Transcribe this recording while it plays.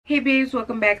Hey babes,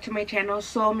 welcome back to my channel.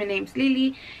 So my name's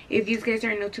Lily. If you guys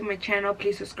are new to my channel,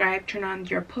 please subscribe, turn on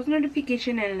your post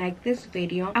notification, and like this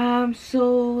video.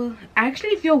 So I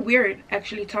actually feel weird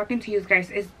actually talking to you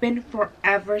guys. It's been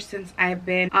forever since I've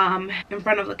been in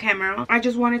front of the camera. I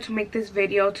just wanted to make this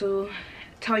video to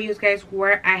tell you guys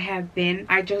where I have been.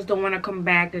 I just don't want to come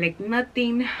back like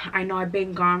nothing. I know I've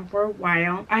been gone for a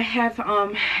while. I have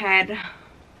had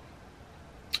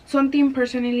something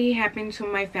personally happened to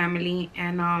my family,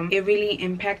 and it really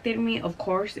impacted me. Of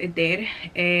course it did.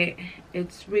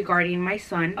 It's regarding my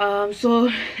son. So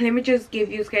let me just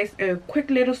give you guys a quick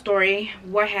little story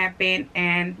what happened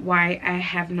and why I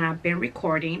have not been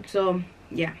recording. So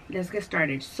yeah, let's get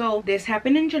started. So this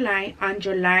happened in July. On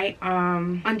July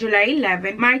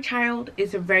 11th, my child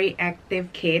is a very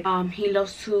active kid. He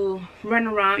loves to run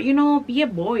around, you know, be a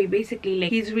boy basically. Like,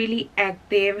 he's really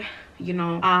active, you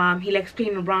know. He likes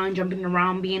playing around, jumping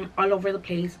around, being all over the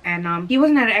place. And he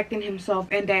was not acting himself.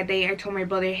 And that day I told my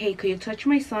brother, hey, could you touch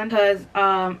my son, because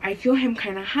I feel him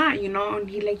kind of hot, you know. And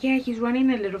he's like, yeah, he's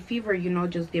running a little fever, you know,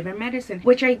 just give him medicine,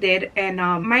 which I did. And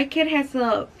my kid has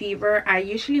a fever. I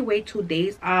usually wait 2 days.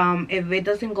 If it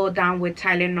doesn't go down with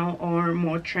Tylenol or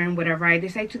Motrin, whatever I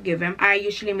decide to give him, I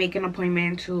usually make an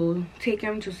appointment to take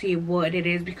him to see what it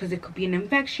is, because it could be an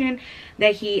infection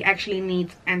that he actually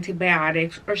needs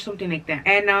antibiotics or something like that.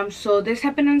 And so this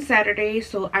happened on Saturday,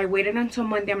 so I waited until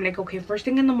Monday. I'm like, okay, first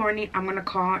thing in the morning I'm gonna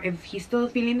call. If he's still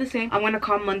feeling the same, I'm gonna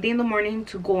call Monday in the morning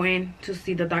to go in to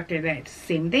see the doctor that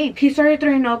same day. He started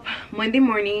throwing up Monday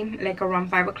morning, like around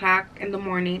 5 o'clock in the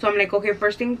morning. So I'm like, okay,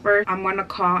 first thing first, I'm gonna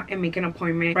call and make an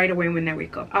appointment right away when I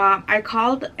wake up. I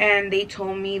called and they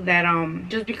told me that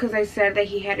just because I said that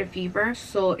he had a fever,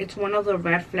 so it's one of the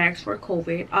red flags for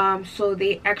COVID. So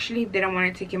they actually didn't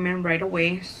want to take him in right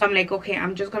away. So I'm like, okay,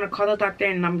 I'm just gonna call the doctor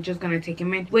and I'm just gonna take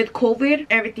him in. With COVID,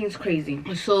 everything's crazy,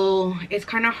 so it's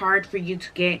kind of hard for you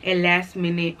to get a last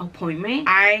minute appointment.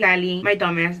 Sally, my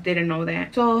dumbass, didn't know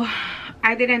that, so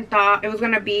I didn't thought it was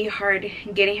gonna be hard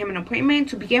getting him an appointment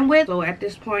to begin with. So at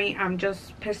this point, I'm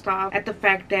just pissed off at the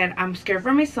fact that I'm scared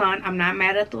for my son. I'm not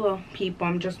mad at the people,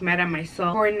 I'm just mad at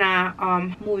myself for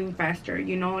not moving faster,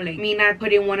 you know, like me not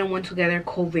putting one and one together.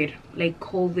 COVID.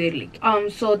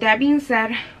 So that being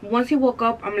said, once he woke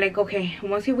up, I'm like, okay,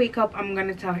 once he wake up, I'm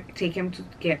gonna take him to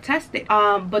get tested.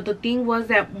 But the thing was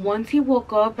that once he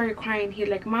woke up, started crying. He's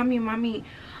like, mommy,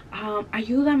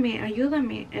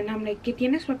 ayúdame. And I'm like, ¿qué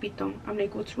tienes, papito? I'm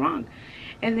like, what's wrong?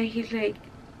 And then he's like,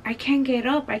 I can't get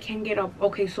up.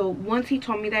 Okay, so once he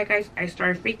told me that, guys, I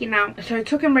started freaking out. So I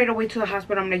took him right away to the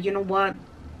hospital. I'm like, you know what,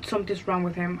 something's wrong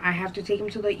with him. I have to take him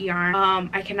to the ER.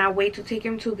 I cannot wait to take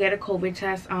him to get a COVID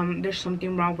test. There's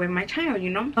something wrong with my child, you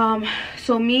know.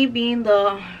 So me being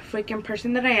the freaking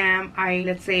person that I am,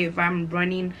 let's say if I'm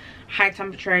running high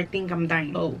temperature, I think I'm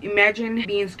dying. So imagine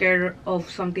being scared of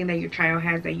something that your child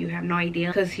has that you have no idea,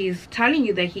 because he's telling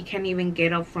you that he can't even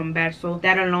get up from bed. So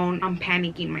that alone, I'm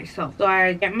panicking myself. So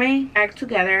I get my act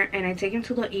together and I take him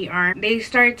to the ER. They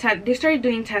started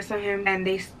doing tests on him, and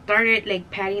they started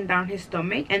like patting down his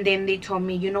stomach, and then they told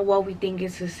me, you know what, we think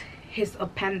it's his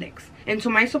appendix. And to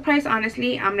my surprise,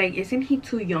 honestly, I'm like, isn't he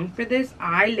too young for this?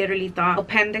 I literally thought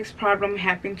appendix problem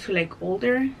happened to like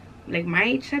older, like my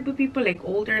age type of people, like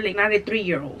older, like not a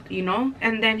 3-year-old, you know.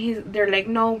 And then they're like,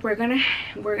 no, we're gonna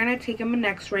take him an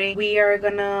x-ray, we are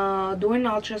gonna do an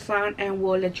ultrasound, and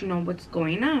we'll let you know what's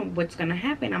going on, what's gonna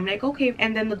happen. I'm like, okay.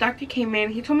 And then the doctor came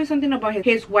in. He told me something about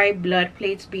his white blood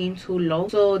plates being too low.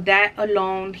 So that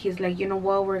alone, he's like, you know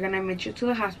what, we're gonna admit you to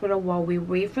the hospital while we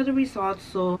wait for the results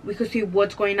so we could see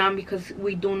what's going on, because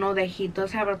we do know that he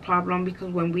does have a problem,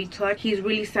 because when we touch, he's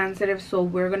really sensitive. So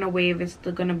we're gonna wait if it's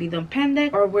still gonna be the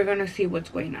appendix, or we're gonna see what's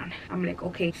going on. I'm like,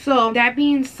 okay. So that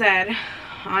being said,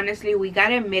 honestly, we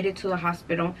got admitted to the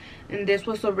hospital, and this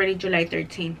was already July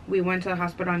 13th. We went to the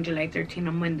hospital on July 13th,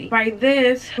 on Monday. By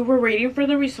this, we were waiting for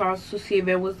the results to see if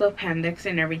it was the appendix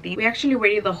and everything. We actually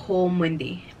waited the whole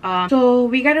Monday. So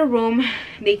we got a room.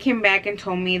 They came back and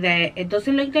told me that it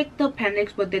doesn't look like the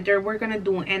appendix, but that they were gonna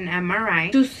do an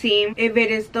MRI to see if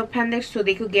it is the appendix, so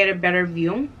they could get a better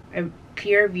view, a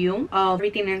clear view of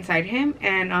everything inside him.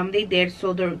 And they did.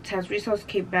 So the test results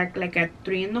came back like at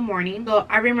 3 in the morning. So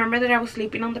I remember that I was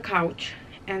sleeping on the couch,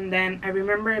 and then I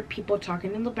remember people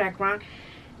talking in the background,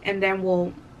 and then,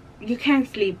 well, you can't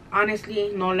sleep,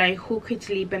 honestly, no, like, who could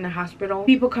sleep in the hospital?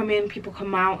 People come in, people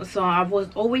come out. So I was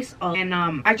always up, and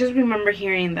I just remember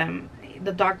hearing them.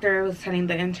 the doctor was telling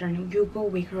the intern, you go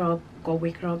wake her up, go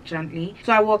wake her up gently.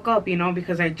 So I woke up, you know,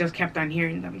 because I just kept on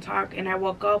hearing them talk, and I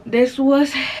woke up. This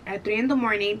was at 3 in the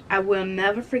morning. I will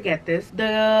never forget this.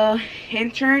 The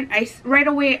intern, right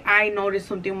away I noticed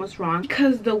something was wrong,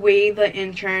 because the way the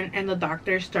intern and the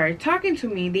doctor started talking to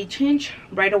me, they changed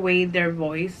right away their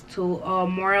voice to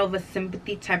more of a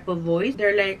sympathy type of voice.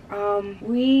 They're like,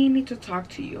 we need to talk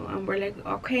to you. And we're like,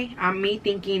 okay. Me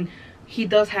thinking he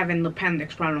does have an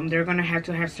appendix problem. They're gonna have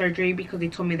to have surgery, because they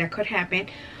told me that could happen.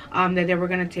 That they were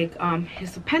gonna take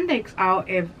his appendix out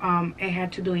if it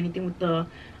had to do anything with the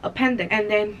appendix. And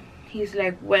then he's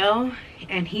like, well,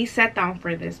 and he sat down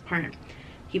for this part.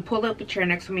 He pulled up a chair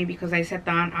next to me because I sat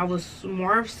down. I was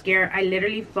more scared. I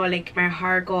literally felt like my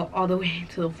heart go all the way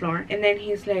to the floor. And then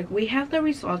he's like, we have the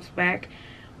results back.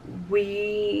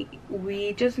 We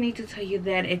just need to tell you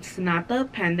that it's not the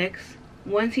appendix.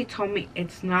 Once he told me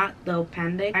it's not the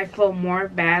appendix, I felt more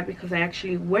bad, because I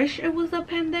actually wish it was the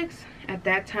appendix at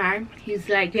that time. He's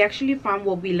like, we actually found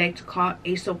what we like to call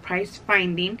a surprise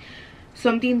finding,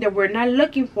 something that we're not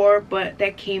looking for, but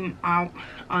that came out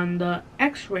on the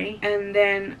x-ray. And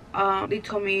then they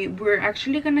told me we're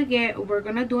gonna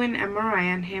do an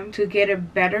MRI on him to get a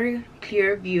better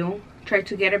clear view, try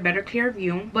to get a better clear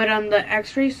view. But on the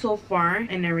x-ray so far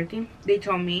and everything, they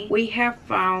told me we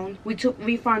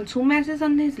found 2 masses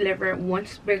on his liver,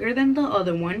 one's bigger than the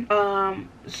other one.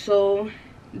 So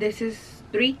this is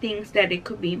 3 things that it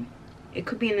could be. It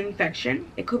could be an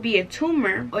infection, it could be a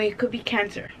tumor, or it could be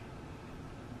cancer.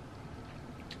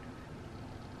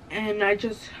 And I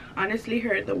just honestly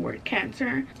heard the word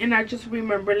cancer, and I just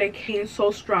remember like being so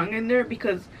strong in there,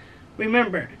 because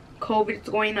remember, COVID's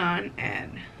going on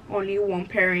and only one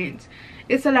parent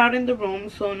is allowed in the room,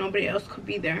 so nobody else could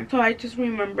be there. So I just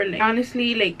remember, like,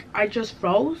 honestly, like, I just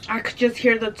froze. I could just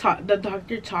hear the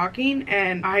doctor talking,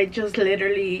 and I just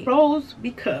literally froze,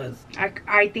 because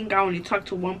I think I only talked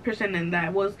to one person, and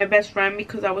that was my best friend,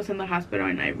 because I was in the hospital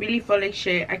and I really felt like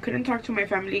shit. I couldn't talk to my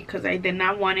family because I did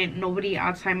not want nobody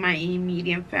outside my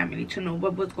immediate family to know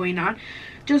what was going on,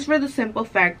 just for the simple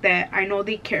fact that I know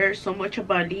they care so much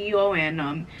about Leo,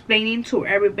 and explaining to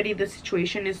everybody the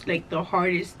situation is like the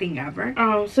hardest thing ever.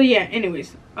 So yeah,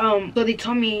 anyways, so they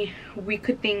told me we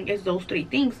could think it's those 3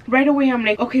 things. Right away I'm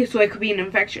like, okay, so it could be an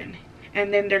infection.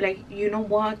 And then they're like, you know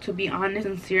what, to be honest,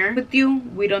 sincere with you,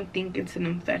 we don't think it's an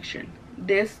infection.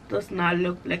 This does not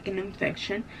look like an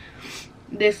infection.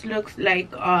 This looks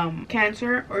like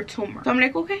cancer or tumor. So I'm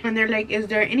like, okay. And they're like, is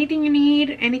there anything you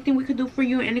need, anything we could do for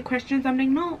you, any questions? I'm like,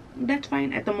 no, that's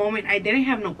fine. At the moment I didn't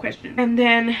have no questions. And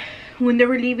then when they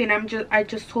were leaving, I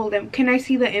just told them, can I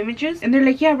see the images? And they're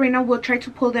like, yeah, right now we'll try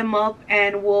to pull them up,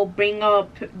 and we'll bring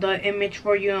up the image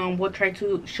for you, and we'll try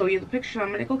to show you the picture.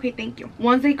 I'm like, okay, thank you.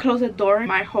 Once they closed the door,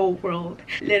 my whole world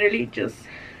literally just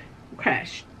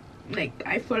crashed. Like,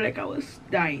 I felt like I was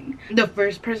dying. The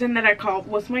first person that I called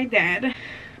was my dad,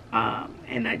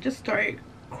 and I just started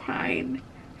crying,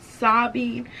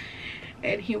 sobbing,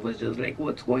 and he was just like,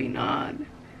 what's going on,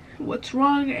 what's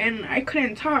wrong? And I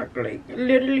couldn't talk. Like,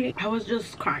 literally I was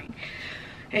just crying,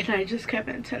 and I just kept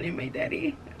on telling my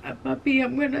daddy, papi,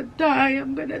 I'm gonna die,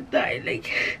 I'm gonna die.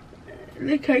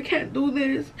 Like I can't do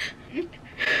this.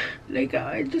 Like,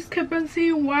 I just kept on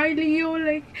saying, why, Leo?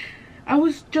 Like, I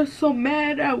was just so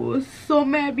mad. I was so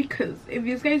mad, because if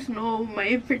you guys know my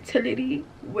infertility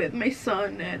with my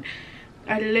son, and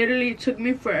it took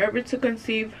me forever to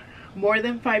conceive, more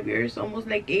than 5 years, almost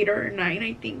like 8 or 9,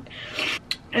 I think.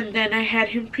 And then I had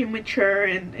him premature,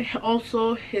 and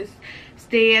also his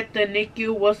stay at the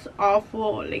NICU was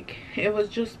awful. Like, it was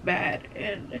just bad.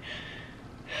 And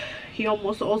he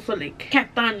almost also like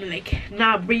kept on like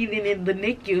not breathing in the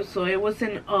NICU, so it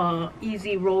wasn't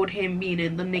easy road him being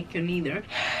in the NICU neither.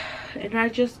 And I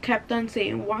just kept on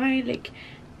saying, why? Like,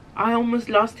 I almost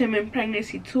lost him in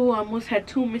pregnancy too. I almost had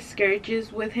 2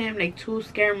 miscarriages with him, like 2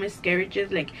 scare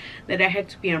miscarriages, like that I had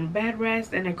to be on bed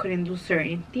rest and I couldn't do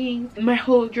certain things. My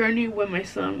whole journey with my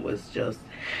son was just,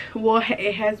 well,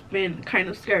 it has been kind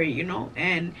of scary, you know.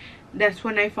 And that's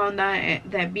when I found out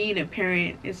that being a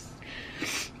parent is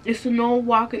no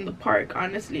walk in the park,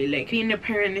 honestly. Like, being a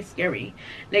parent is scary.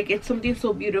 Like, it's something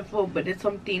so beautiful, but it's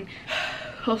something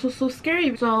also so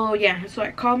scary. So yeah, so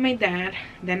I called my dad,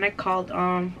 then I called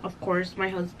of course my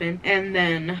husband, and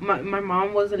then my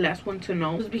mom was the last one to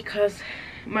know. It was because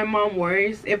my mom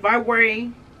worries. If I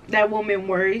worry, that woman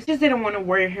worries. I just didn't want to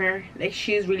worry her. Like,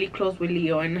 she's really close with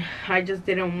Leo, and I just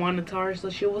didn't want to tell her, so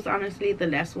she was honestly the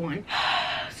last one.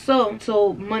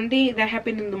 So Monday, that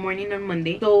happened in the morning on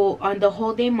Monday. So on the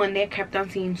whole day Monday, I kept on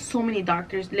seeing so many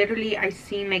doctors. Literally, I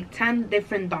seen like 10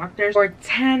 different doctors for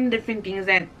 10 different things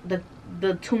that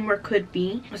the tumor could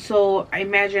be. So I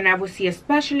imagine I would see a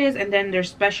specialist, and then their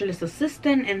specialist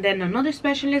assistant, and then another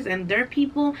specialist and their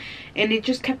people, and it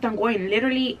just kept on going.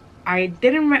 Literally, I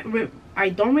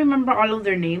don't remember all of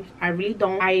their names. I really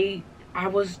don't. I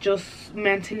was just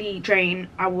mentally drained.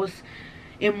 I was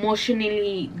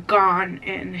emotionally gone,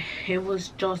 and it was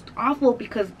just awful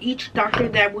because each doctor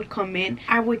that would come in,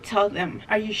 I would tell them,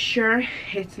 are you sure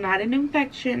it's not an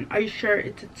infection? Are you sure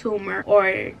it's a tumor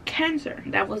or cancer?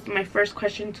 That was my first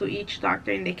question to each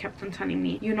doctor, and they kept on telling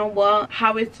me, you know what,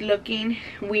 how it's looking,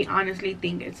 we honestly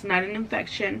think it's not an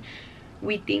infection,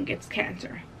 we think it's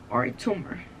cancer or a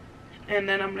tumor. And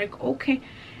then I'm like, okay.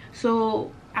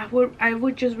 So I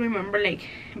would just remember, like,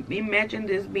 imagine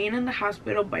this, being in the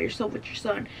hospital by yourself with your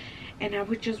son, and I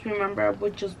would just remember I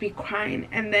would just be crying,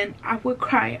 and then I would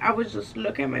cry. I would just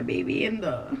look at my baby in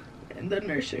the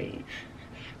nursery,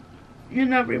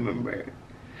 and I remember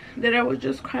that I would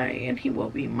just cry, and he will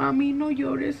be, mommy, no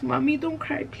llores, mommy, don't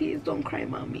cry, please don't cry,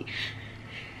 mommy.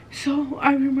 So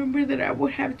I remember that I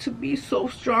would have to be so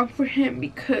strong for him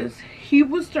because he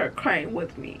would start crying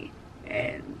with me,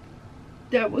 and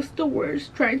that was the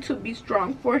worst, trying to be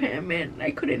strong for him, and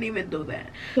I couldn't even do that.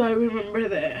 So I remember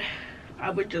that I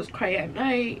would just cry at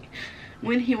night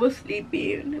when he was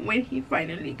sleeping, when he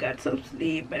finally got some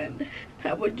sleep, and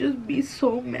I would just be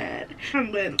so mad.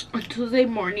 And then on Tuesday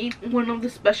morning, one of the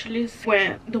specialists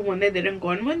went, the one that didn't go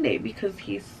on Monday because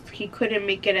he couldn't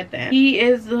make it at the end. He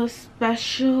is a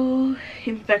special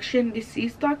infection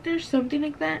disease doctor, something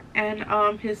like that,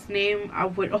 and his name, I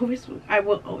will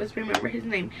always remember his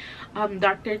name,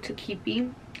 Dr.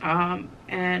 Takipi.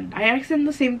 And I asked him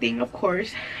the same thing, of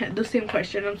course, the same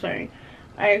question, I'm sorry.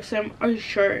 I asked him, are you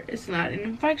sure it's not an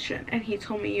infection? And he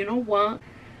told me, you know what,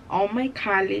 all my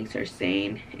colleagues are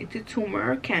saying it's a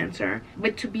tumor or cancer,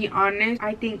 but to be honest,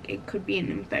 I think it could be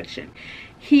an infection.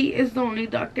 He is the only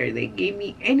doctor that gave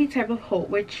me any type of hope,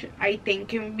 which I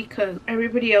thank him, because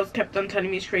everybody else kept on telling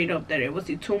me straight up that it was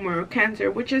a tumor or cancer,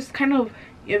 which is kind of,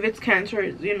 if it's cancer,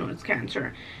 you know, it's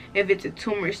cancer. If it's a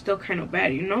tumor, it's still kind of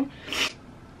bad, you know.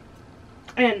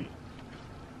 And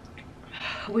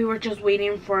we were just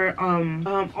waiting for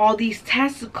all these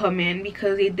tests to come in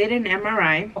because they did an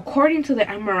MRI. According to the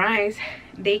MRIs,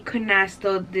 they could not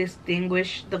still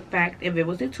distinguish the fact if it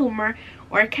was a tumor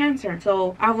or a cancer.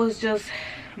 So I was just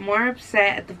more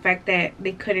upset at the fact that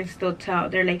they couldn't still tell.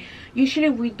 They're like, usually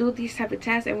we do these type of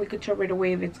tests and we could tell right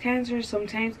away if it's cancer.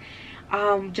 Sometimes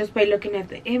just by looking at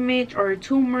the image or a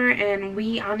tumor, and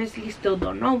we honestly still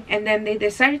don't know. And then they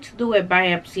decided to do a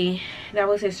biopsy. That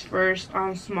was his first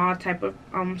small type of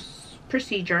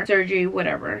procedure, surgery,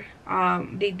 whatever.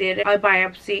 They did a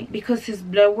biopsy because his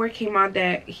blood work came out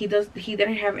that he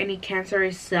didn't have any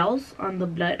cancerous cells on the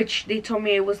blood, which they told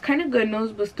me it was kind of good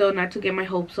news, but still not to get my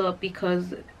hopes up,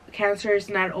 because cancer is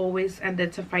not always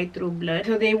identified through blood.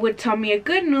 So they would tell me a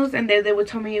good news, and then they would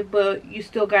tell me, but you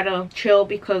still gotta chill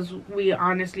because we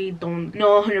honestly don't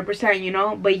know 100%, you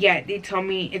know. But yeah, they tell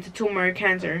me it's a tumor or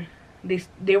cancer.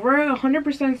 They were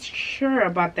 100% sure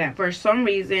about that. For some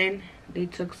reason, they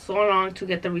took so long to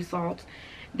get the results.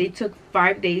 They took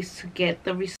 5 days to get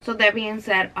the results. So that being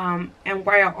said, and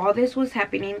while all this was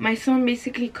happening, my son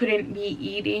basically couldn't be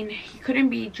eating. He couldn't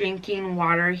be drinking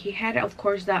water. He had, of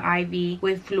course, the IV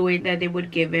with fluid that they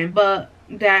would give him. But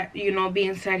that, you know,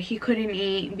 being said, he couldn't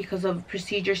eat because of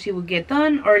procedures he would get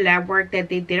done, or lab work that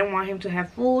they didn't want him to have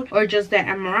food, or just the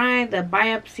MRI, the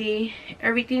biopsy,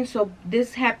 everything. So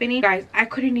this happening, guys, I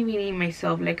couldn't even eat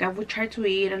myself. Like, I would try to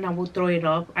eat and I would throw it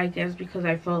up, I guess, because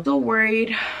I felt so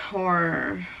worried,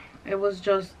 or it was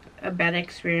just a bad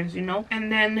experience, you know.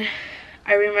 And then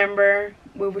I remember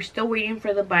we were still waiting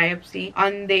for the biopsy.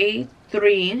 On day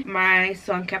 3, my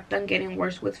son kept on getting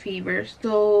worse with fevers,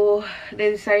 so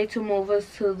they decided to move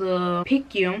us to the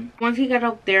PICU. Once he got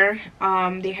up there,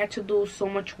 they had to do so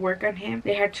much work on him.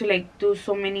 They had to like do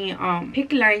so many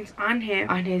PIC lines on him,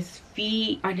 on his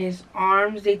feet, on his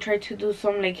arms. They tried to do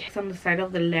some like on the side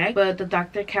of the leg, but the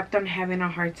doctor kept on having a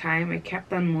hard time. It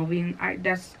kept on moving.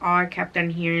 That's all I kept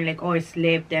on hearing, like, oh, it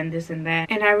slipped and this and that.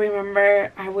 And I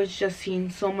remember I was just seeing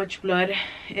so much blood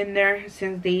in there,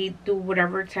 since they do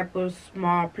whatever type of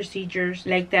small procedures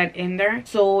like that in there.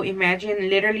 So imagine,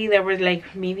 literally there was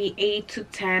like maybe 8 to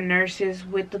 10 nurses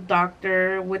with the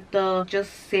doctor, with the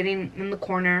just sitting in the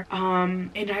corner.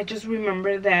 And I just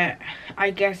remember that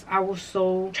I guess I was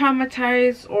so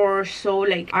traumatized, or so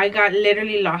like I got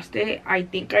literally lost it. I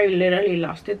think I literally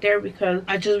lost it there, because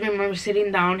I just remember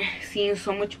sitting down, seeing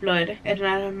so much blood, and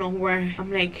I don't know where.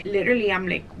 I'm like, literally, I'm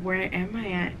like, where am I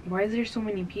at? Why is there so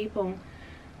many people?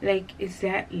 like, is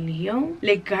that Leo?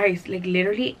 Like, guys, like,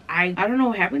 literally, I don't know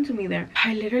what happened to me there.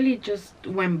 I literally just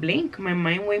went blank. My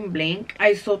mind went blank.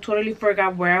 I so totally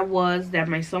forgot where I was, that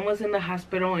my son was in the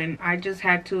hospital, and I just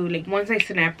had to, like, once I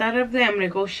snapped out of them, I'm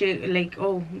like, oh shit, like,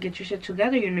 oh, get your shit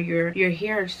together, you know, you're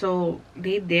here. So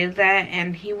they did that,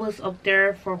 and he was up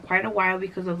there for quite a while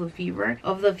because of the fever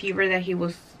that he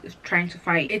was trying to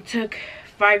fight. It took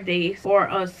 5 days for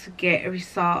us to get a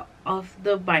result of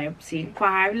the biopsy.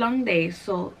 5 long days.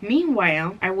 So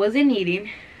meanwhile, I wasn't eating,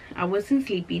 I wasn't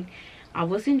sleeping, I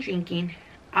wasn't drinking,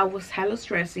 I was hella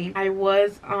stressing, I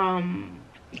was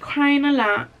crying a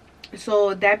lot.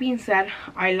 So that being said,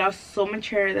 I lost so much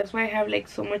hair. That's why I have like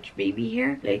so much baby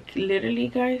hair. Like, literally,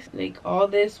 guys, like, all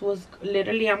this was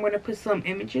literally, I'm gonna put some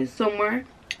images somewhere.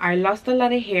 I lost a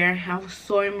lot of hair. I was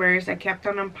so embarrassed. I kept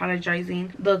on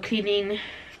apologizing. The cleaning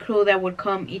crew that would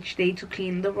come each day to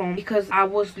clean the room, because I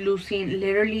was losing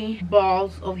literally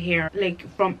balls of hair. Like,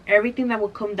 from everything that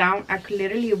would come down, I could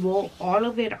literally roll all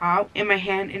of it out in my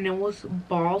hand, and it was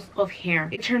balls of hair.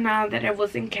 It turned out that it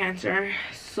wasn't cancer.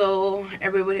 So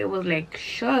everybody was like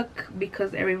shook,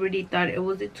 because everybody thought it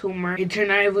was a tumor. It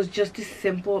turned out it was just a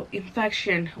simple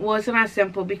infection. Well, it's not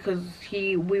simple because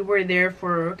we were there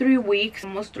for 3 weeks,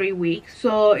 almost 3 weeks.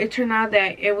 So it turned out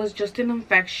that it was just an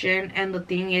infection, and the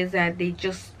thing is that they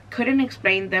just couldn't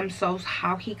explain themselves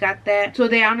how he got that. So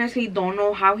they honestly don't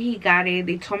know how he got it.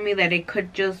 They told me that it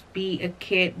could just be a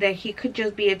kid, that he could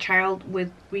just be a child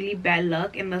with really bad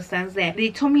luck, in the sense that they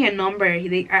told me a number.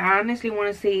 I honestly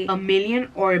want to say 1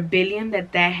 million or 1 billion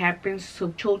that happens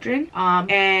to children.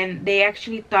 And they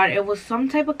actually thought it was some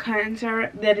type of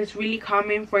cancer that is really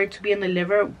common for it to be in the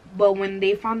liver. But when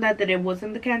they found out that it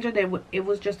wasn't the cancer, that it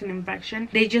was just an infection,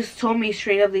 they just told me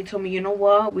straight up, they told me, you know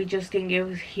what, we just think it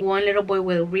was one little boy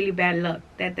with really bad luck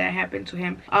that happened to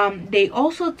him. They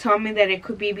also told me that it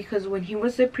could be because when he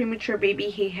was a premature baby,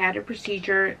 he had a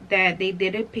procedure that they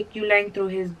did a PICU line through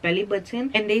his belly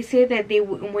button, and they say that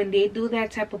when they do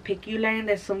that type of PICU line,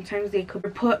 that sometimes they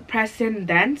could press in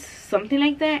dents, something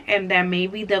like that, and that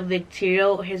maybe the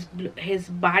bacterial, his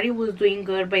body was doing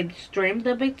good by destroying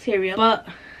the bacteria, but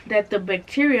that the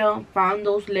bacteria found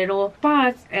those little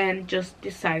spots and just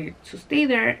decided to stay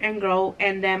there and grow,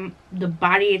 and then the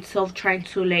body itself, trying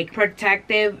to like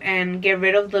protective and get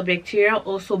rid of the bacteria,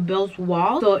 also builds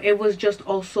walls. So it was just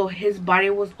also, his body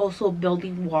was also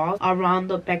building walls around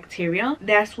the bacteria.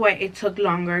 That's why it took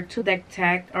longer to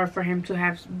detect, or for him to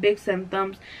have big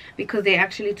symptoms, because they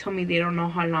actually told me they don't know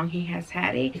how long he has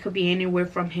had it. It could be anywhere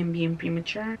from him being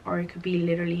premature, or it could be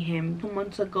literally him 2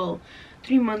 months ago,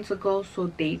 3 months ago,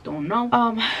 so they don't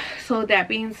know. So that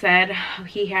being said,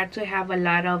 he had to have a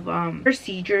lot of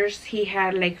procedures. He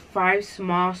had like 5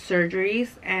 small surgeries,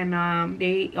 and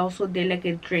they also did like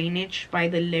a drainage by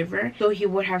the liver, so he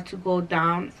would have to go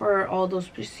down for all those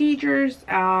procedures.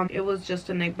 It was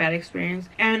just a like bad experience.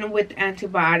 And with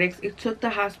antibiotics, it took the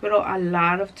hospital a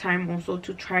lot of time also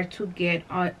to try to get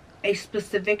a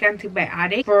specific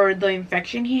antibiotic for the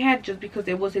infection he had, just because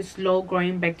it was a slow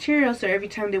growing bacteria. So every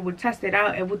time they would test it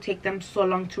out, it would take them so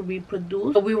long to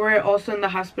reproduce. So we were also in the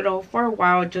hospital for a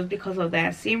while just because of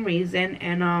that same reason.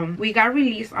 And we got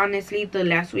released honestly the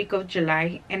last week of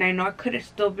July, and I know I could have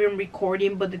still been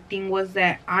recording, but the thing was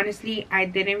that honestly I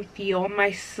didn't feel,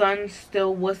 my son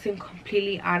still wasn't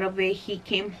completely out of it. He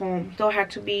came home, still had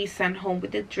to be sent home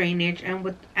with the drainage and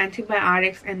with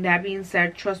antibiotics. And that being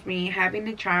said, trust me, having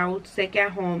a child sick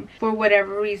at home for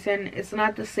whatever reason, it's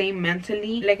not the same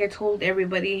mentally. Like I told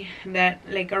everybody that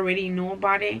like already know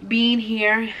about it, being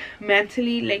here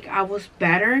mentally, like I was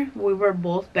better, we were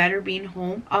both better being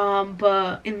home,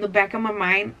 but in the back of my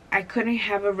mind, I couldn't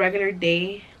have a regular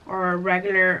day or a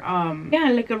regular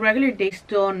like a regular day.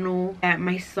 Still knew that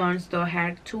my son still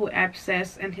had 2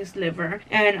 abscesses in his liver,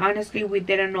 and honestly we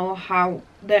didn't know how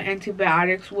the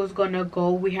antibiotics was gonna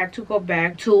go. We had to go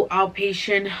back to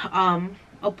outpatient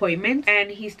appointments, and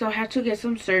he still had to get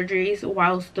some surgeries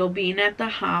while still being at the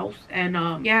house.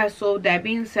 And yeah, so that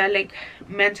being said, like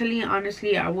mentally,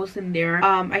 honestly, I wasn't there.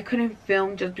 I couldn't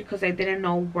film just because I didn't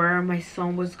know where my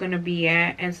son was gonna be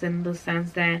at, as in the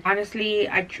sense that honestly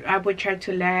I would try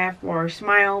to laugh or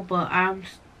smile, but I'm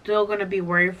still gonna be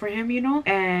worried for him, you know.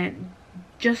 And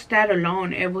just that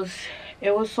alone, it was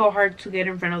so hard to get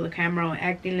in front of the camera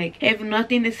acting like if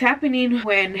nothing is happening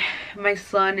when my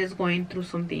son is going through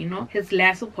something, you know. His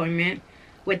last appointment,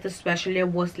 with the specialist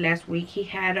was last week. He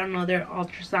had another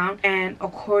ultrasound, and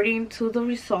according to the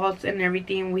results and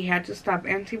everything, we had to stop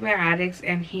antibiotics,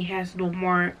 and he has no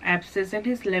more abscess in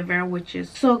his liver, which is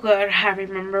so good. I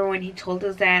remember when he told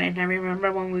us that, and I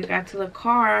remember when we got to the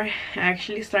car, I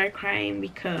actually started crying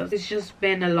because it's just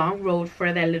been a long road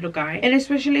for that little guy, and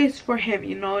especially it's for him,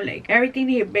 you know, like everything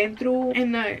he had been through.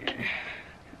 And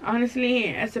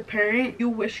honestly, as a parent, you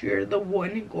wish you're the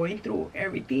one going through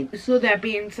everything. So that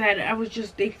being said, I was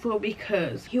just thankful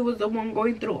because he was the one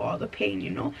going through all the pain,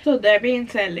 you know. So that being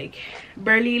said, like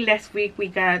barely last week we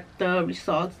got the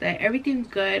results that everything's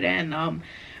good, and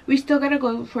we still gotta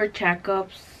go for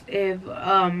checkups if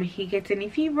he gets any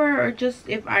fever, or just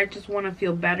if I just want to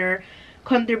feel better,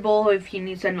 comfortable, if he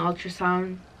needs an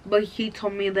ultrasound. But he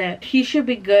told me that he should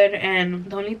be good.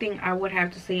 And the only thing I would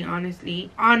have to say,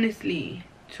 honestly,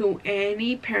 to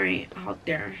any parent out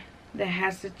there that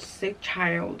has a sick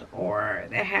child, or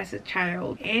that has a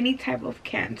child any type of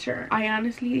cancer, I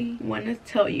honestly want to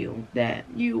tell you that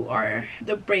you are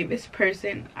the bravest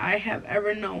person I have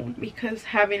ever known, because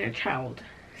having a child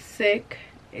sick,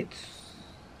 it's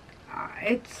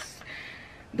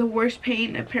the worst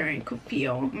pain a parent could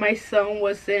feel. My son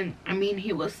wasn't, I mean,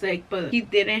 he was sick, but he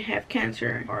didn't have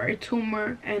cancer or a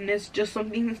tumor, and it's just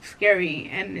something scary,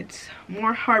 and it's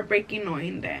more heartbreaking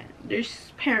knowing that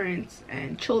there's parents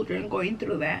and children going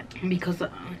through that. Because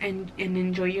and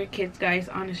enjoy your kids, guys,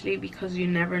 honestly, because you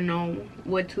never know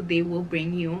what today will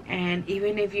bring you. And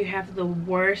even if you have the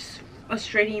worst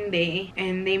frustrating day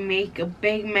and they make a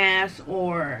big mess,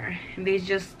 or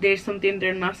there's something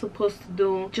they're not supposed to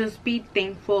do, just be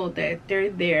thankful that they're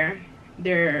there,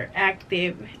 they're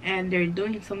active, and they're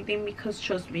doing something. Because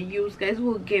trust me, you guys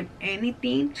will give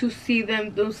anything to see them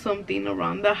do something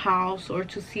around the house, or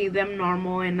to see them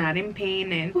normal and not in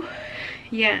pain. And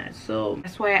yeah, so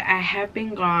that's why I have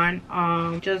been gone,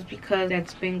 just because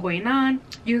that's been going on.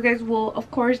 You guys will of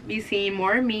course be seeing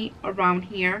more of me around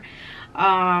here.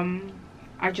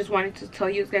 I just wanted to tell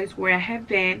you guys where I have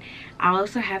been. I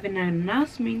also have an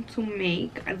announcement to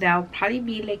make. That'll probably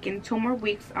be like in 2 more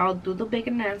weeks. I'll do the big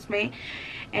announcement.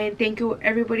 And thank you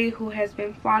everybody who has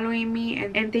been following me,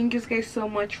 and thank you guys so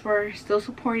much for still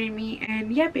supporting me.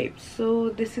 And yeah, babes,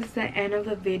 so this is the end of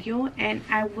the video, and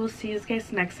I will see you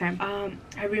guys next time.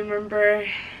 I remember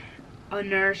a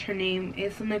nurse, her name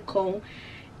is Nicole.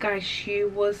 Guys, she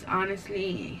was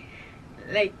honestly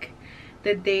like,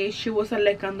 the day she was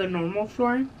like on the normal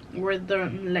floor where the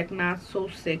like not so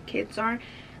sick kids are.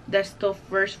 That's the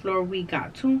first floor we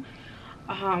got to.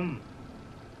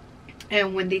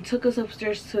 And when they took us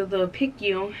upstairs to the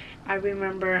PICU, I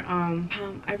remember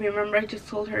I just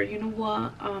told her, you know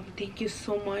what, thank you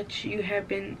so much. You have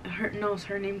been,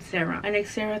 her name's Sarah. And like,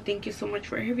 Sarah, thank you so much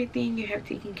for everything. You have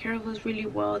taken care of us really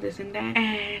well, this and that.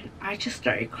 And I just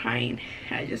started crying.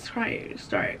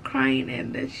 Started crying,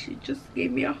 and then she just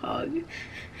gave me a hug.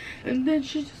 And then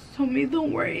she just told me,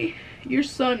 don't worry, your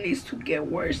son needs to get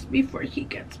worse before he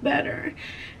gets better.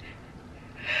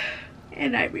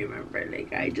 And I remember,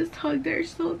 like, I just hugged her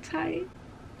so tight.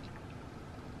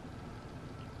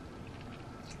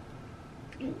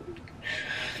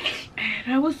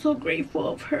 And I was so grateful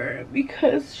of her,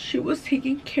 because she was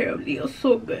taking care of Leo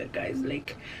so good, guys.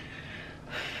 Like,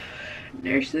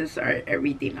 nurses are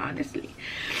everything, honestly.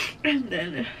 And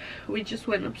then we just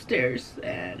went upstairs,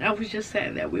 and I was just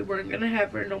sad that we weren't gonna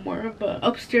have her no more. But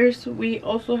upstairs we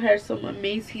also had some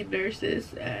amazing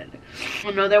nurses, and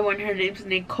another one, her name's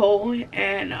Nicole,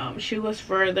 and she was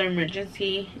for the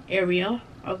emergency area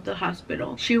of the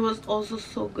hospital. She was also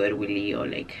so good with Leo.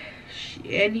 Like,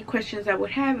 any questions I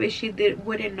would have, if she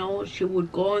wouldn't know, she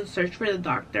would go and search for the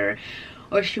doctor,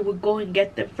 or she would go and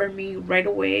get them for me right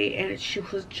away. And she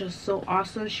was just so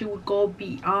awesome. She would go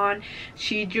beyond.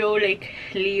 She drew like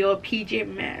Leo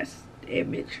PJ Masks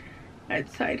image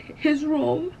outside his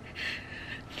room,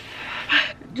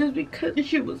 just because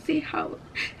she would see how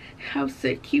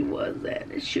sick he was,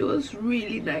 and she was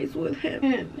really nice with him.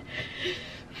 And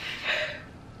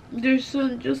there's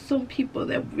just some people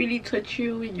that really touch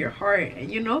you in your heart. And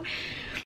you know,